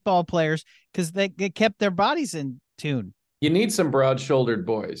football players, because they kept their bodies in tune. You need some broad-shouldered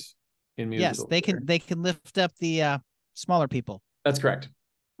boys in musicals. Yes, they can lift up the smaller people. That's correct.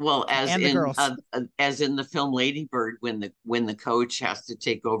 Well, as in the film Lady Bird, when the coach has to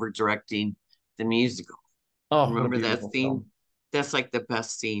take over directing the musical. Oh, remember that scene? Film. That's like the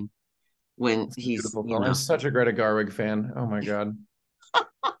best scene when he's. I'm such a Greta Garwig fan. Oh my God.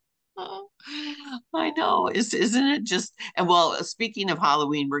 I know, isn't it just? And well, speaking of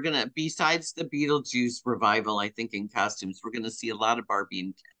Halloween, we're gonna, besides the Beetlejuice revival, I think in costumes, we're gonna see a lot of Barbie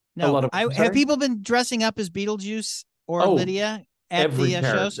and Ken. No, have people been dressing up as Beetlejuice or Lydia at the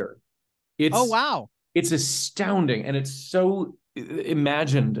shows? Oh wow, it's astounding, and it's so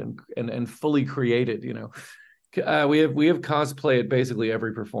imagined and fully created. You know, we have cosplay at basically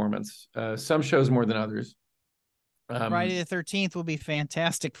every performance. Some shows more than others. Friday the 13th will be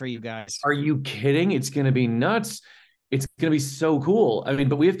fantastic for you guys. Are you kidding? It's going to be nuts. It's going to be so cool. I mean,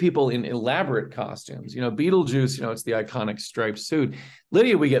 but we have people in elaborate costumes. You know, Beetlejuice, you know, it's the iconic striped suit.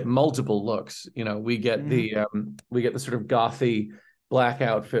 Lydia, we get multiple looks. You know, we get the sort of gothy black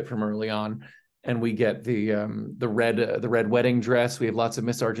outfit from early on, and we get the red wedding dress. We have lots of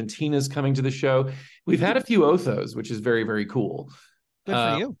Miss Argentinas coming to the show. We've had a few Othos, which is very, very cool. Good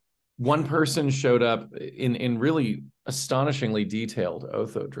for you. One person showed up in really astonishingly detailed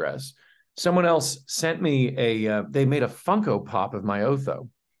Otho dress. Someone else sent me they made a Funko Pop of my Otho,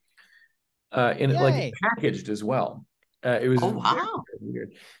 like packaged as well. It was very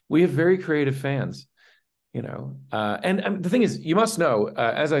weird. We have very creative fans, you know. And the thing is, you must know,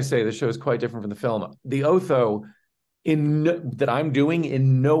 as I say, the show is quite different from the film. The Otho that I'm doing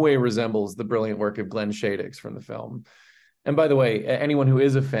in no way resembles the brilliant work of Glenn Shadix from the film. And by the way, anyone who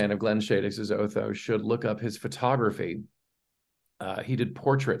is a fan of Glenn Shadix's Otho should look up his photography. He did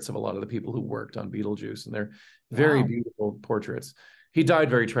portraits of a lot of the people who worked on Beetlejuice, and they're very beautiful portraits. He died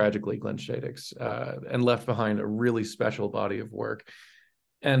very tragically, Glenn Shadix, and left behind a really special body of work.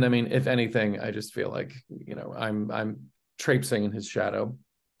 And I mean, if anything, I just feel like, I'm traipsing in his shadow.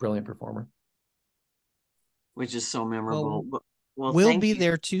 Brilliant performer. Which is so memorable. Well, we'll be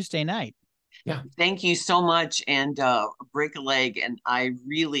there Tuesday night. Yeah. Thank you so much, and break a leg. And I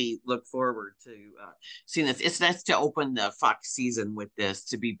really look forward to seeing this. It's nice to open the Fox season with this,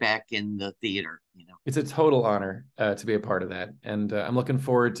 to be back in the theater. It's a total honor to be a part of that, and I'm looking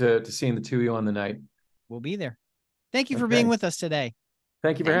forward to seeing the two of you on the night. We'll be there. Thank you for being with us today.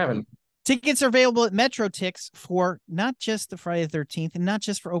 Thank you for having me. Tickets are available at MetroTix for not just the Friday the 13th and not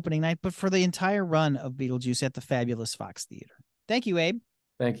just for opening night, but for the entire run of Beetlejuice at the fabulous Fox Theater. Thank you, Abe.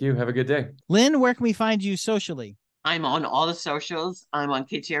 Thank you. Have a good day. Lynn, where can we find you socially? I'm on all the socials. I'm on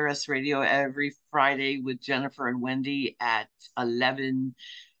KTRS Radio every Friday with Jennifer and Wendy at 11:08,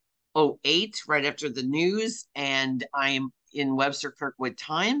 right after the news. And I am in Webster Kirkwood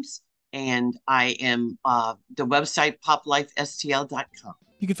Times. And I am the website poplifestl.com.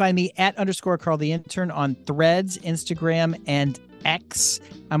 You can find me at _Carl the Intern on Threads, Instagram, and X.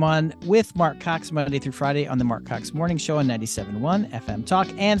 I'm on with Mark Cox Monday through Friday on the Mark Cox Morning Show on 97.1 FM Talk,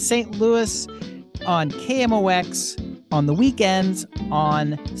 and St. Louis on KMOX on the weekends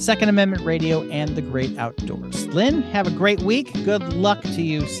on Second Amendment Radio and The Great Outdoors. Lynn, have a great week. Good luck to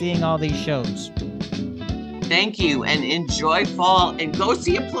you seeing all these shows. Thank you, and enjoy fall, and go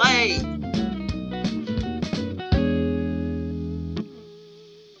see a play.